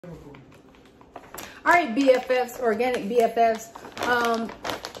All right, BFFs, organic BFFs.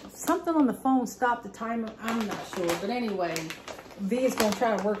 Something on the phone stopped the timer. I'm not sure, but anyway, V is gonna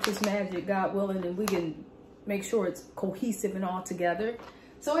try to work this magic, God willing, and we can make sure it's cohesive and all together.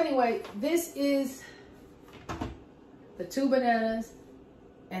 So anyway, this is the 2 bananas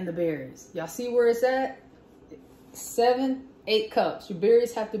and the berries. Y'all see where it's at? 7, 8 cups. Your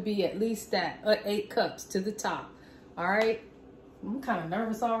berries have to be at least that, 8 cups to the top. All right. I'm kind of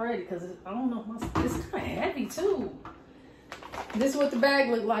nervous already because I don't know. It's kind of heavy too. This is what the bag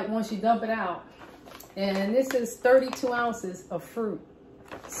looked like once you dump it out. And this is 32 ounces of fruit.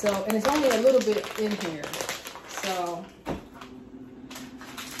 So, and it's only a little bit in here. So,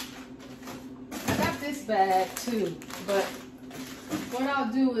 I got this bag too. But what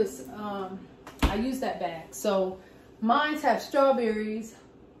I'll do is, I use that bag. So, mines have strawberries,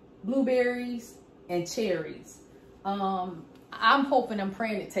 blueberries, and cherries. I'm hoping, I'm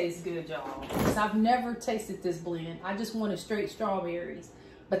praying it tastes good, y'all. Because I've never tasted this blend. I just wanted straight strawberries.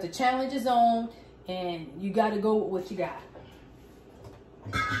 But the challenge is on, and you got to go with what you got.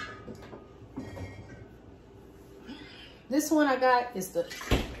 This one I got is the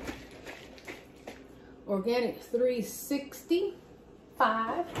Organic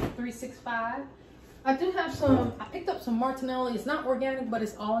 365. I do have some, I picked up some Martinelli. It's not organic, but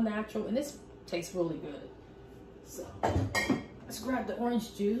it's all natural, and this tastes really good. So, let's grab the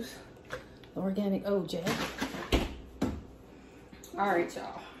orange juice, the organic OJ. All right,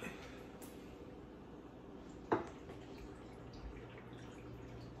 y'all.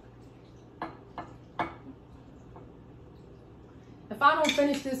 If I don't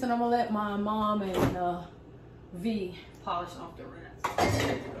finish this, and I'm gonna let my mom and V polish off the rest.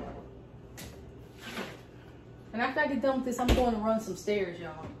 And after I get done with this, I'm going to run some stairs,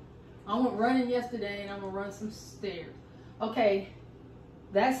 y'all. I went running yesterday, and I'm gonna run some stairs. Okay,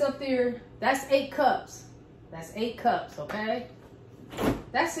 that's up there. That's 8 cups. That's 8 cups, okay?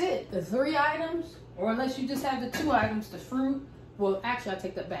 That's it. The 3 items, or unless you just have the 2 items, the fruit. Well, actually, I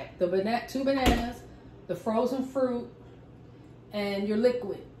take that back. The 2 bananas, the frozen fruit, and your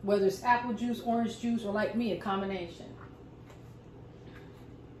liquid, whether it's apple juice, orange juice, or like me, a combination.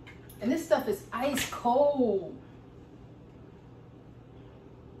 And this stuff is ice cold.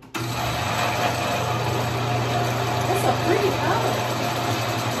 It's a pretty color.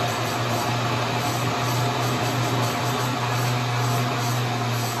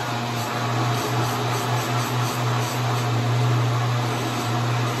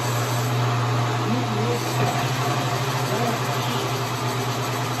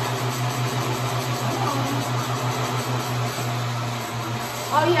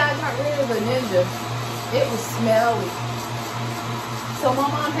 Oh yeah, I got rid of the Ninja. It was smelly. So my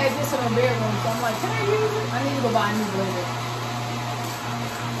mom had this in her bedroom, so I'm like, can I use it? I need to go buy a new blender.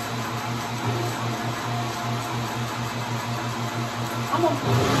 I'm gonna...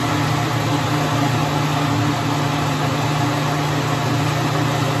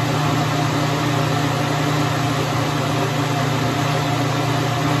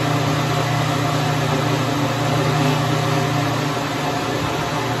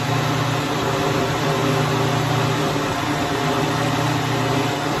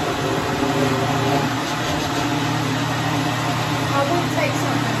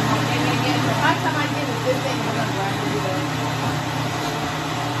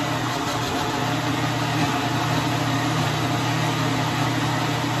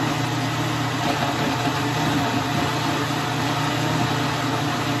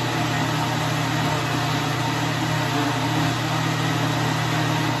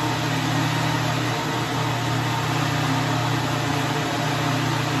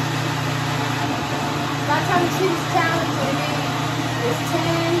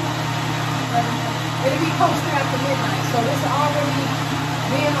 It'll be posted after midnight, so this will already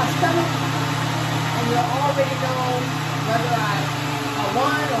be in my stomach, and you'll already know whether I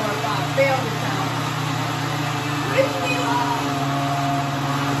won or if I failed the challenge. Leave me alone!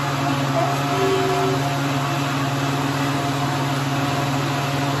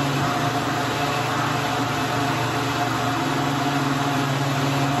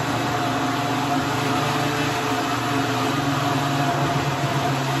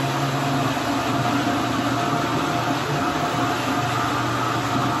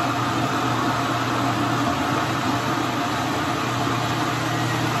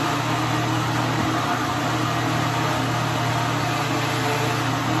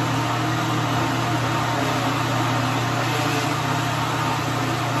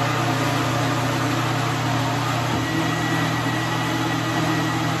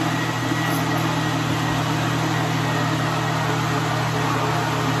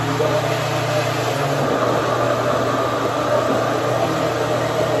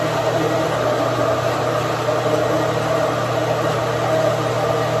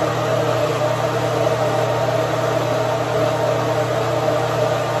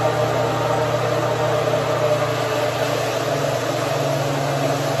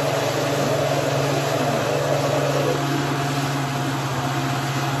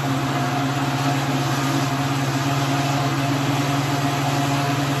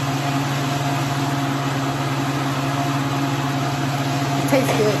 tastes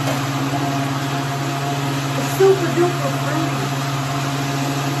good. It's super duper fruity.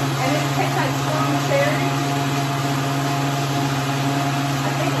 And it tastes like strong cherry. I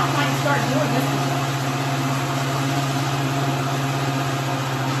think I might start doing this one.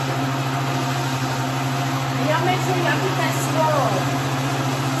 And y'all make sure y'all get that swirl.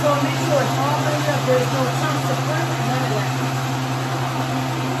 So make sure it's all made up. There's no chunks of fruit, none of that.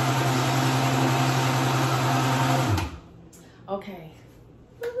 Okay.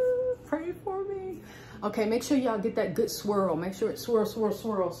 Pray for me. Okay, make sure y'all get that good swirl. Make sure it swirls, swirl,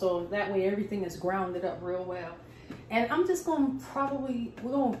 swirl. So that way everything is grounded up real well. And I'm just gonna I'm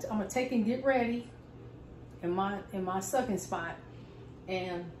gonna take and get ready in my sucking spot.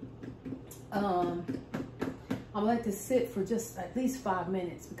 And I'm gonna let this sit for just at least 5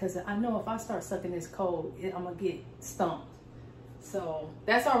 minutes, because I know if I start sucking this cold, I'm gonna get stumped. So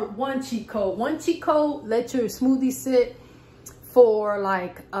that's our one cheat code. One cheat code, let your smoothie sit for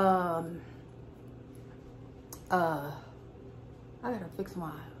like, I gotta fix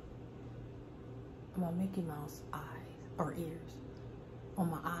my Mickey Mouse eyes or ears on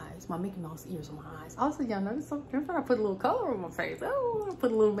my eyes. My Mickey Mouse ears on my eyes. Also, y'all notice something? I put a little color on my face. Oh, I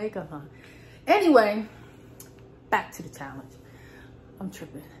put a little makeup on. Anyway, back to the challenge. I'm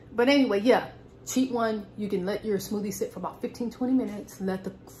tripping. But anyway, yeah, cheat one. You can let your smoothie sit for about 15-20 minutes. Let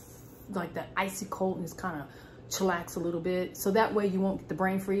the icy coldness kind of chillax a little bit, so that way you won't get the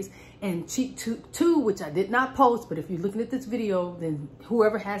brain freeze. And cheat two, which I did not post, but if you're looking at this video, then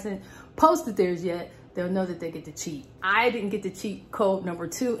whoever hasn't posted theirs yet, they'll know that they get to cheat. I didn't get to cheat code number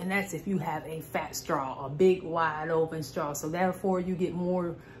 2, and that's if you have a fat straw, a big wide open straw. So therefore you get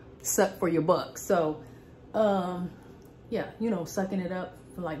more suck for your buck. So yeah, you know, sucking it up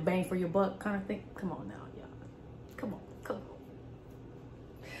for like bang for your buck kind of thing. Come on now, y'all. Come on, come on.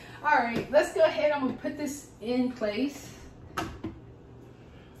 All right, let's go ahead. I'm gonna put this in place.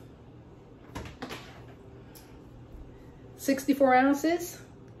 $64 ounces,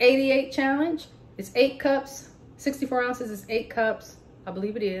 88 challenge. It's 8 cups. 64 ounces is 8 cups. I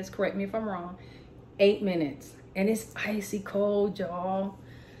believe it is. Correct me if I'm wrong. 8 minutes. And it's icy cold, y'all.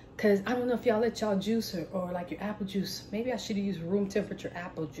 Because I don't know if y'all let y'all juice or like your apple juice. Maybe I should have used room temperature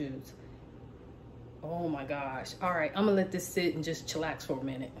apple juice. Oh my gosh. All right, I'm going to let this sit and just chillax for a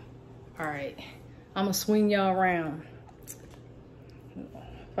minute. All right, I'm going to swing y'all around.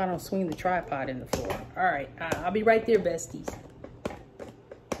 If I don't swing the tripod in the floor. All right, I'll be right there, besties.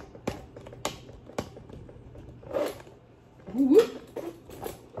 Woo-woo.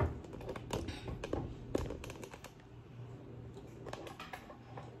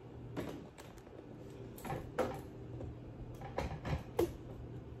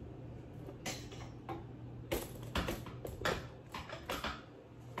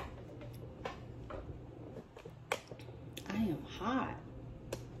 I am hot.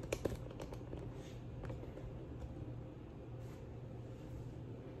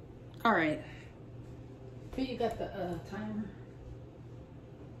 All right. Here you got the timer.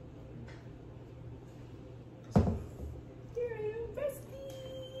 Here I am,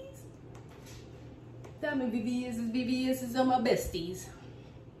 besties. BFFs are my besties.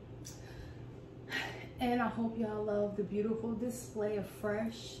 And I hope y'all love the beautiful display of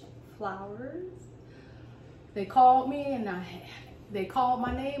fresh flowers. They called me and they called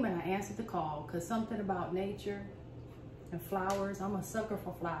my name and I answered the call, because something about nature and flowers, I'm a sucker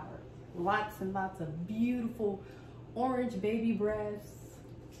for flowers. Lots and lots of beautiful orange baby breaths,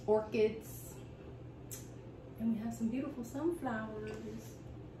 orchids, and we have some beautiful sunflowers.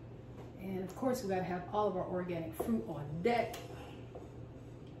 And of course, we gotta have all of our organic fruit on deck.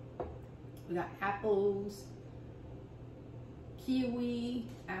 We got apples, kiwi,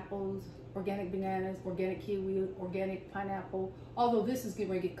 apples, organic bananas, organic kiwi, organic pineapple. Although this is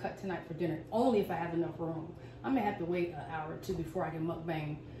getting ready to get cut tonight for dinner, only if I have enough room. I may have to wait an hour or two before I can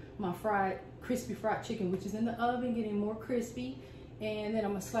mukbang my crispy fried chicken, which is in the oven getting more crispy. And then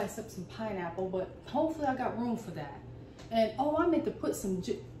I'm gonna slice up some pineapple, but hopefully I got room for that. And oh, I meant to put some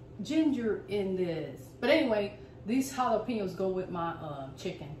ginger in this. But anyway, these jalapenos go with my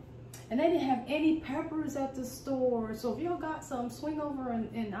chicken. And they didn't have any peppers at the store. So if y'all got some, swing over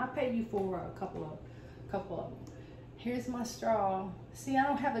and I'll pay you for a couple of them. Here's my straw. See, I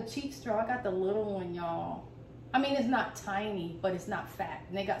don't have a cheap straw. I got the little one, y'all. I mean, it's not tiny, but it's not fat.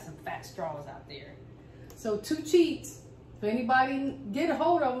 And they got some fat straws out there. So 2 cheats. If anybody get a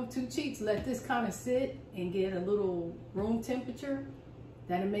hold of them, 2 cheats. Let this kind of sit and get a little room temperature.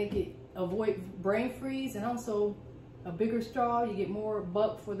 That'll make it avoid brain freeze. And also a bigger straw, you get more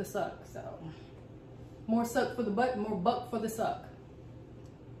buck for the suck. So more suck for the butt, more buck for the suck.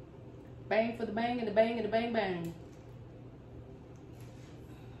 Bang for the bang and the bang and the bang bang.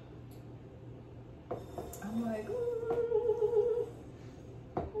 I'm like, ooh,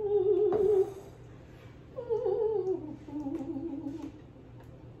 ooh, ooh, ooh.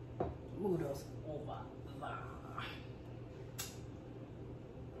 Move those over.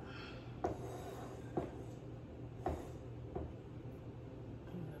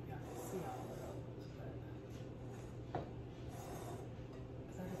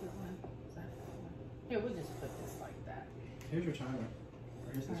 Here, we'll just put this like that. Here's your timer.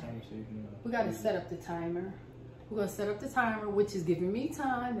 Here's the timer so you can... we got to set up the timer. We're going to set up the timer, which is giving me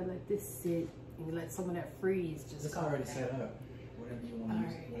time to let this sit and let some of that freeze just it's go already down. set up. Whatever you want to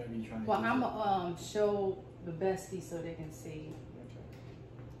use, whatever you're trying to Well, use. I'm going to show the bestie so they can see. Okay.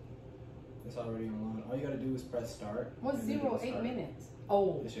 It's already online. All you got to do is press start. What's 8 minutes?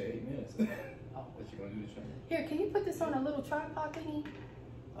 Oh. It's your 8 minutes. Oh. What you going to do to show me? Here, can you put this on a little tripod thingy?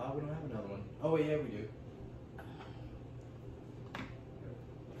 We don't have another one. Oh, yeah, we do.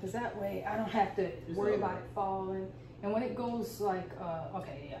 Because that way I don't have to worry about it falling. And when it goes like,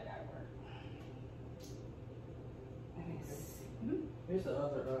 okay, yeah, that'll work. Let me see. Here's the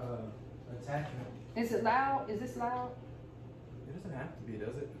other attachment. Is it loud? Is this loud? It doesn't have to be,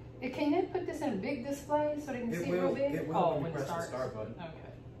 does it? Can they put this in a big display so they can see it real big? It will when you press the start button.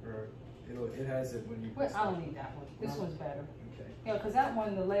 Okay. Or it has it when you Well, I don't need that one. This one's better. Okay. Yeah, because that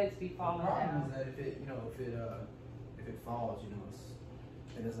one, the legs be falling The problem down. is that if it falls,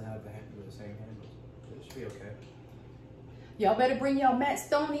 it doesn't have the same handles. It should be okay. Y'all better bring your Matt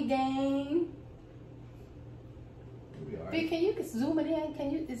Stoney gang. It'll be alright. B, can you zoom it in?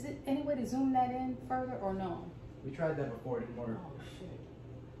 Is it any way to zoom that in further or no? We tried that before, it didn't work. Oh shit.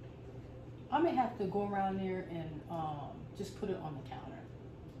 I may have to go around there and just put it on the counter.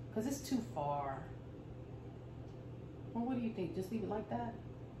 Because it's too far. Well, what do you think? Just leave it like that?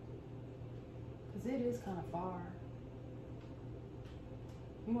 Because it is kind of far.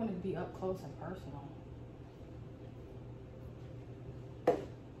 You want it to be up close and personal.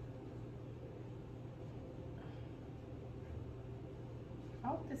 I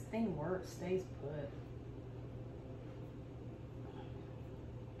hope this thing works, stays put.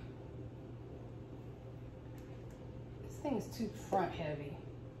 This thing is too front heavy.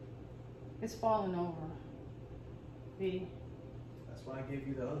 It's falling over. B. That's why I gave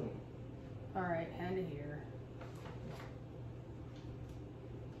you the other one. All right, hand it here.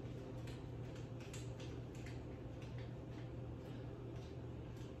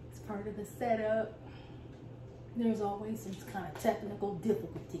 It's part of the setup. There's always some kind of technical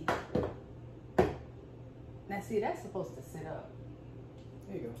difficulty. Now see, that's supposed to sit up.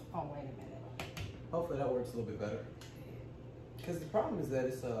 There you go. Oh, wait a minute. Hopefully that works a little bit better. Because the problem is that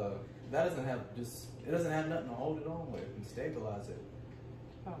it doesn't have nothing to hold it on with and stabilize it.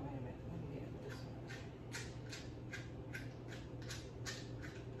 Oh, wait a minute. Let me get this one.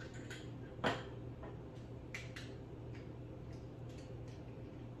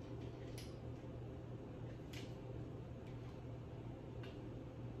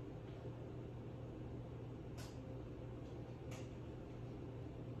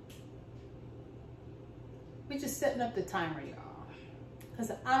 We're just setting up the timer, y'all.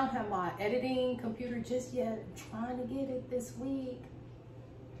 Because I don't have my editing computer just yet. I'm trying to get it this week.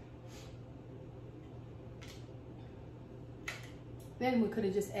 Then we could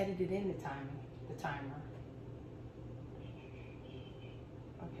have just edited in the timer.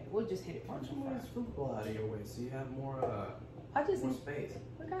 Okay, we'll just hit it Why once. don't you move this fruit bowl out of your way so you have more more space?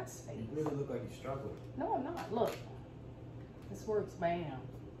 We got space. You really look like you're struggling. No, I'm not. Look. This works, bam.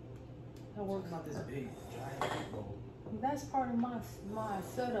 That works. It's not this big, giant fruit bowl. That's part of my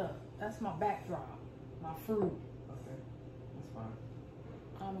setup. That's my backdrop. My fruit. Okay, that's fine.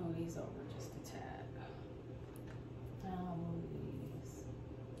 I'll move these over just a tad. I'll move these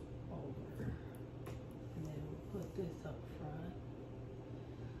over. And then we'll put this up front.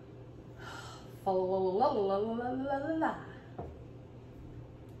 Fa la la la la la la la la.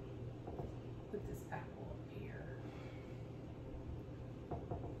 Put this apple up here.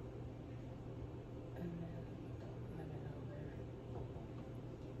 And then put the lemon over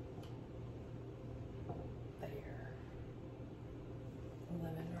there.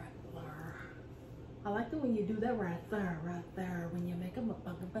 Lemon right there. I like it when you do that right there, when you make them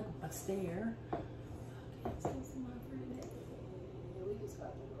a stare. Okay, so this is my pretty. We just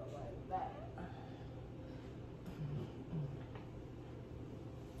got to go like that.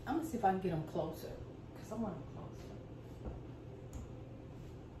 I'm gonna see if I can get them closer, because I want them closer.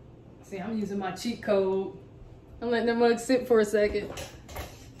 See, I'm using my cheat code. I'm letting the mug sit for a second.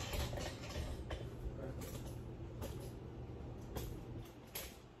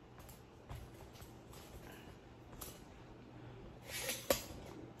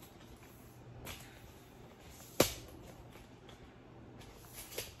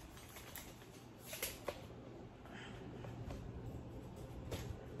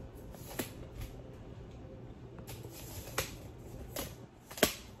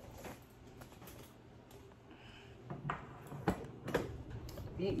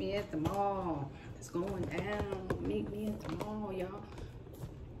 Meet me at the mall. It's going down. Meet me at the mall, y'all.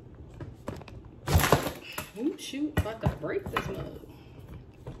 Ooh, shoot, about to break this mug.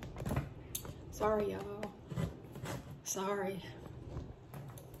 Sorry, y'all. Sorry.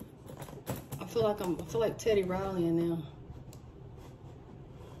 I feel like tdivvleeon now.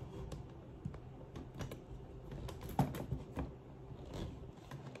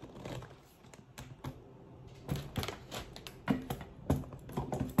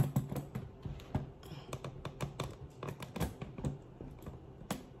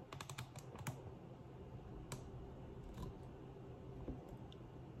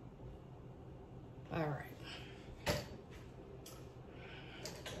 All right.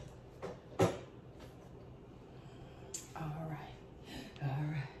 All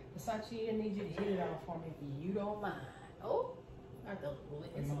right. Versace, I need you to hit it off for me if you don't mind. Oh, it's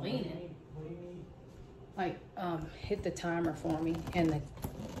leaning. What do you need? Like, hit the timer for me, and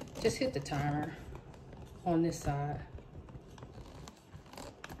just hit the timer on this side.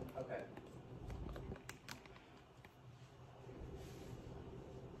 Okay.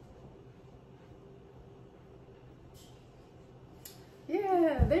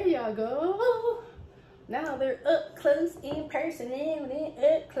 Yeah, there y'all go. Now they're up close in person now, and then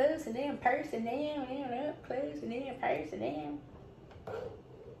up close and in person now, and up close and in person now. I'm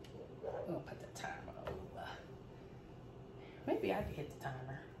gonna put the timer over. Maybe I could hit the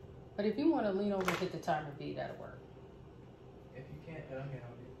timer. But if you want to lean over and hit the timer, B, that'll work. If you can't, then I can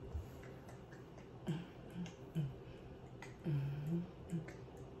help you.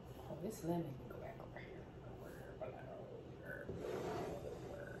 Oh, this lemon can go back over here.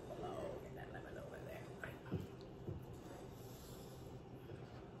 Get that lemon over there.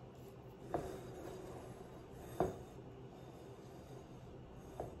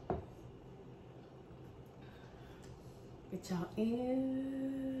 Get y'all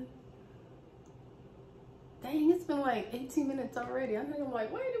in. Dang, it's been like 18 minutes already. I think I'm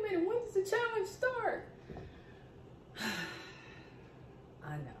like, wait a minute, when does the challenge start?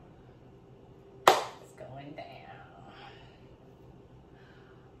 I know. It's going down.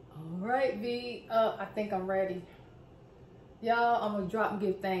 All right, V. I think I'm ready. Y'all, I'm going to drop and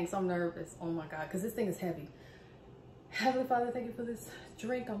give thanks. I'm nervous. Oh my God, because this thing is heavy. Heavenly Father, thank you for this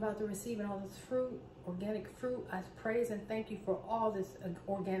drink I'm about to receive and all this fruit, organic fruit. I praise and thank you for all this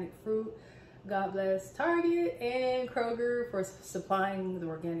organic fruit. God bless Target and Kroger for supplying the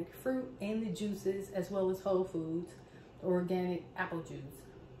organic fruit and the juices, as well as Whole Foods, organic apple juice.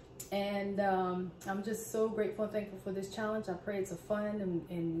 And I'm just so grateful and thankful for this challenge. I pray it's a fun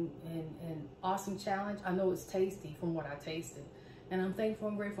and awesome challenge. I know it's tasty from what I tasted. And I'm thankful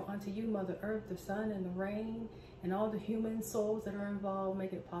and grateful unto you, Mother Earth, the sun and the rain, and all the human souls that are involved,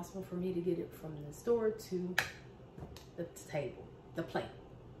 making it possible for me to get it from the store to the table, the plate,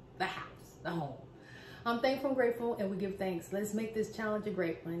 the house, the home. I'm thankful and grateful, and we give thanks. Let's make this challenge a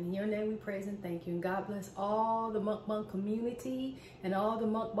great one. In your name we praise and thank you. And God bless all the mukbang community and all the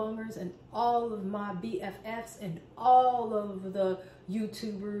mukbangers and all of my BFFs and all of the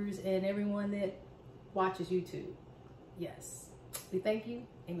YouTubers and everyone that watches YouTube. Yes. We thank you.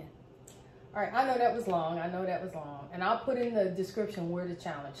 Amen. All right. I know that was long. And I'll put in the description where the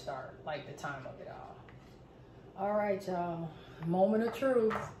challenge starts, like the time of it all. All right, y'all. Moment of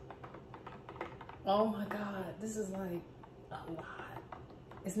truth. Oh my God, this is like a lot.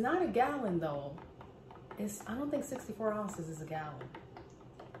 It's not a gallon though. I don't think 64 ounces is a gallon.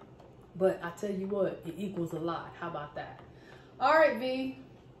 But I tell you what, it equals a lot. How about that? All right, V,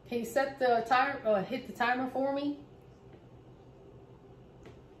 can you set the timer, hit the timer for me?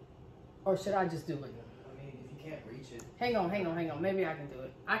 Or should I just do it? I mean, if you can't reach it. Hang on. Maybe I can do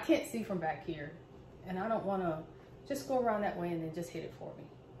it. I can't see from back here. And I don't want to just go around that way and then just hit it for me.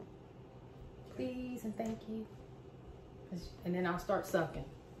 Please and thank you. And then I'll start sucking.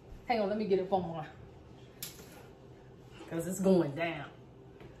 Hang on, let me get it on my, because it's going down.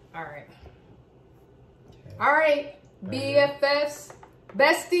 All right. Okay. All right, BFFs,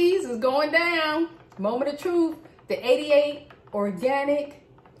 besties, is going down. Moment of truth. The 88 organic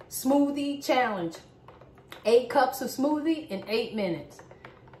smoothie challenge. 8 cups of smoothie in 8 minutes.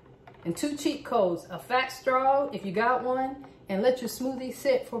 And 2 cheat codes. A fat straw, if you got one, and let your smoothie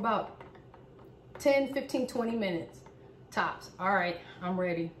sit for about 10, 15, 20 minutes tops. All right, I'm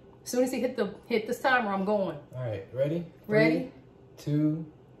ready. As soon as he hit this timer, I'm going. All right, ready? Ready? 3, 2,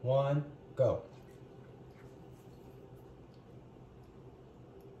 1, go.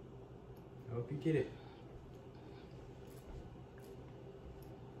 I hope you get it.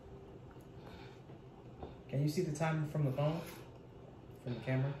 Can you see the timer from the phone? From the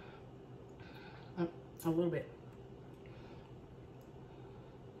camera? A little bit.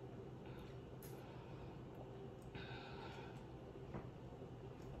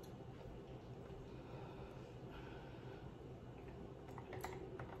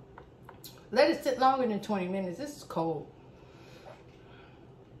 Let it sit longer than 20 minutes. This is cold.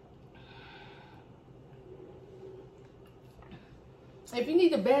 If you need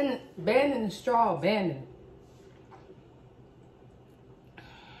to abandon the straw, abandon it.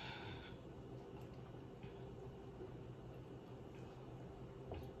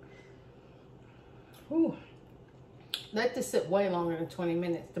 Ooh. Let this sit way longer than 20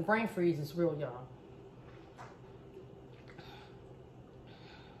 minutes. The brain freeze is real, y'all.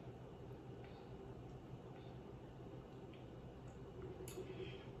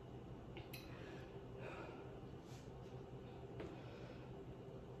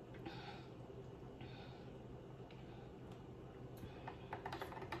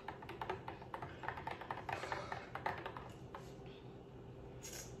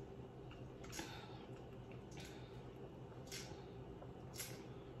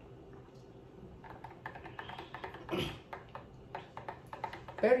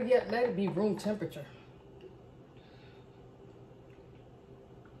 Better yet, let it be room temperature.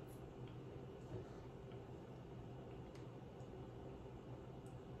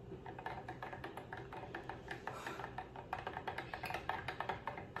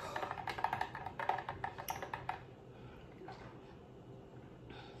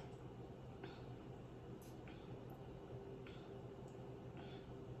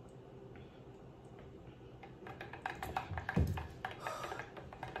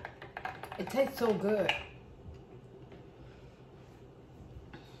 It tastes so good.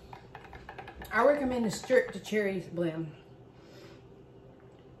 I recommend to strip the cherries blend.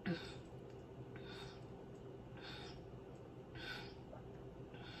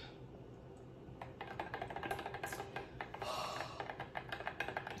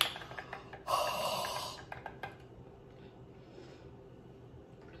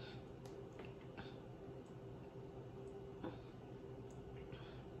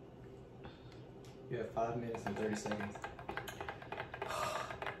 You have 5 minutes and 30 seconds.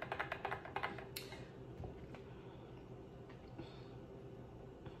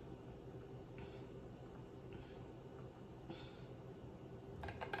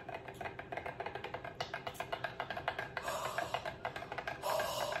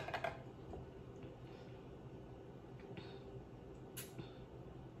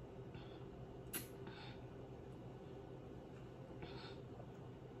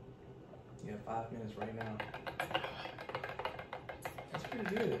 You have 5 minutes right now. That's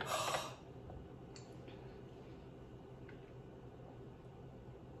pretty good.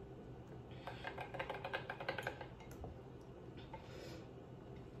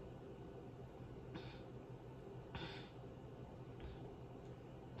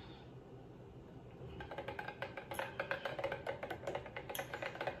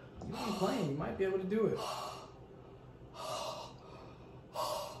 You ain't playing, you might be able to do it.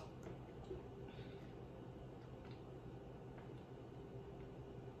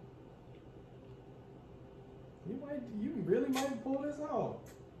 You really might pull this off.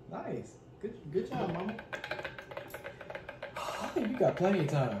 Nice. Good job, mama. I think you got plenty of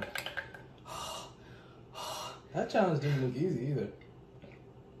time. That challenge didn't look easy either.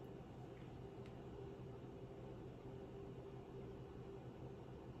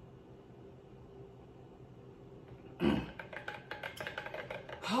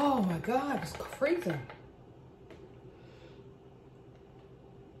 Oh my God, it's freezing.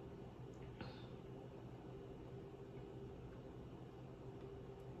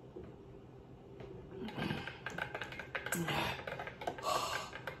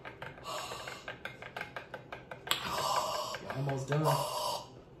 Almost done.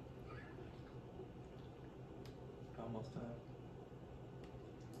 Almost done.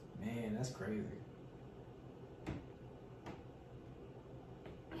 Man, that's crazy.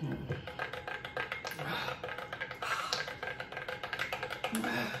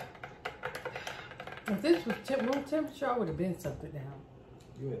 If this was room temperature, I would have been something down.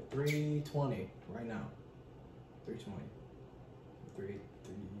 You at 320 right now. 320.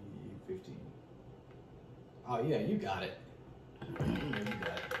 315. Oh yeah, you got it. You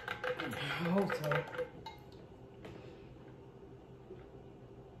got it. I hope so.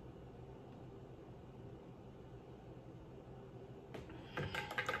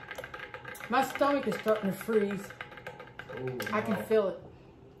 My stomach is starting to freeze. Oh, I can feel it.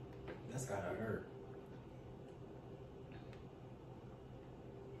 That's gotta hurt.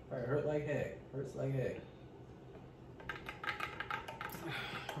 Probably hurt like heck. Hurts like heck.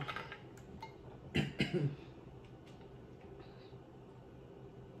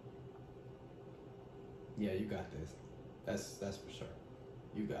 Yeah, you got this. That's for sure.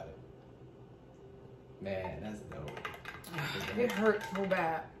 You got it. Man, that's dope. It hurts so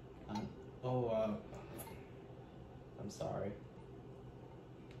bad. Huh? Oh, I'm sorry.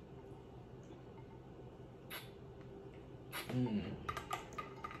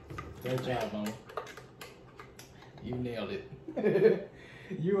 Good job, Mom. You nailed it.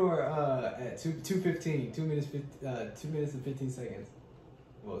 You are at 2:15, 2 minutes, 2 minutes and 15 seconds.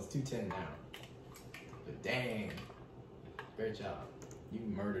 Well, it's 2:10 now. But dang, great job. You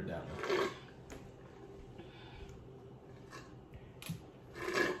murdered that one.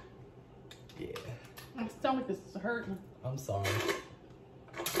 Yeah. My stomach is hurting. I'm sorry.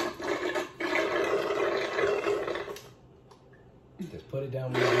 Just put it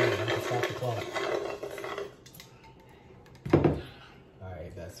down where you're going. I can stop the clock.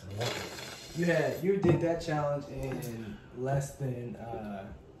 Alright, that's one. You did that challenge in less than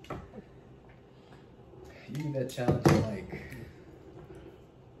you did that challenge in like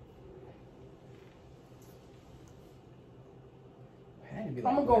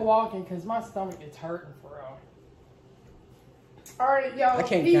I'm gonna go walking because my stomach is hurting for real. Alright, y'all. I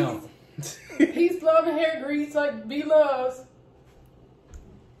can't count. Peace, love, and hair grease like B loves.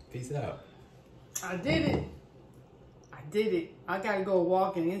 Peace out. I did it. I did it. I gotta go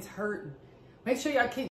walking. It's hurting. Make sure y'all keep